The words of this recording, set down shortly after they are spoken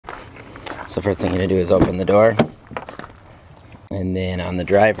So first thing you're going to do is open the door. And then on the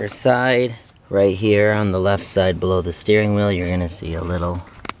driver's side, right here on the left side below the steering wheel, you're going to see a little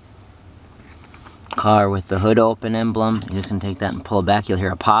car with the hood open emblem. You're just going to take that and pull it back. You'll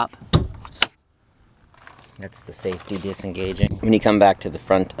hear a pop. That's the safety disengaging. When you come back to the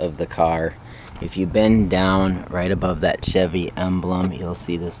front of the car, if you bend down right above that Chevy emblem, you'll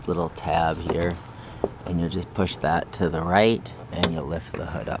see this little tab here. And you'll just push that to the right and you'll lift the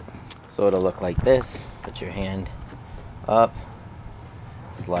hood up. So it'll look like this. Put your hand up,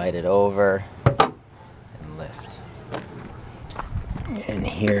 slide it over, and lift. And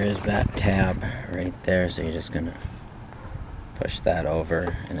here is that tab right there. So you're just gonna push that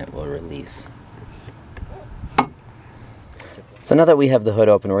over and it will release. So now that we have the hood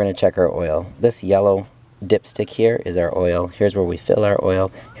open, we're going to check our oil. This yellow dipstick here is our oil. Here's where we fill our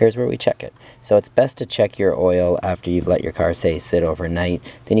oil. Here's where we check it. So it's best to check your oil after you've let your car, say, sit overnight.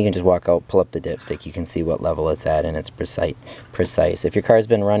 Then you can just walk out, pull up the dipstick. You can see what level it's at, and it's precise. If your car's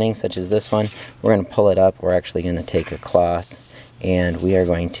been running, such as this one, we're going to pull it up. We're actually going to take a cloth, and we are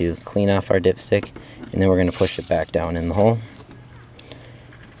going to clean off our dipstick, and then we're going to push it back down in the hole,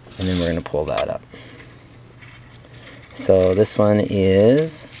 and then we're going to pull that up. So this one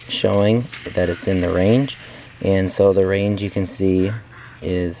is showing that it's in the range, and so the range you can see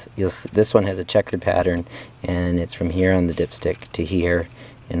is, this one has a checkered pattern, and it's from here on the dipstick to here,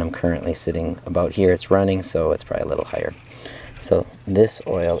 and I'm currently sitting about here. It's running, so it's probably a little higher. So this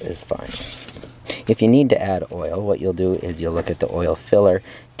oil is fine. If you need to add oil, what you'll do is you'll look at the oil filler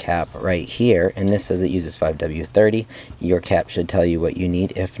cap right here, and this says it uses 5W30. Your cap should tell you what you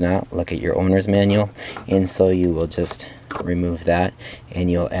need. If not, look at your owner's manual, and so you will just remove that and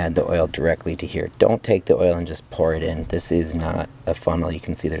you'll add the oil directly to here. Don't take the oil and just pour it in. This is not a funnel. You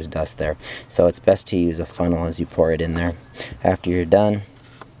can see there's dust there, so it's best to use a funnel as you pour it in there. After you're done,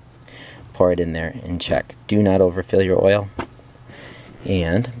 pour it in there and check. Do not overfill your oil,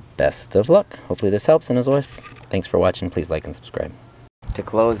 and best of luck. Hopefully this helps, and as always, thanks for watching. Please like and subscribe. To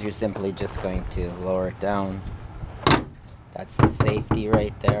close, you're simply just going to lower it down. That's the safety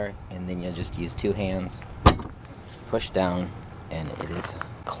right there, and then you'll just use two hands, push down, and it is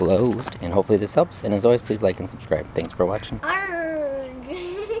closed. And hopefully this helps, and as always, please like and subscribe. Thanks for watching.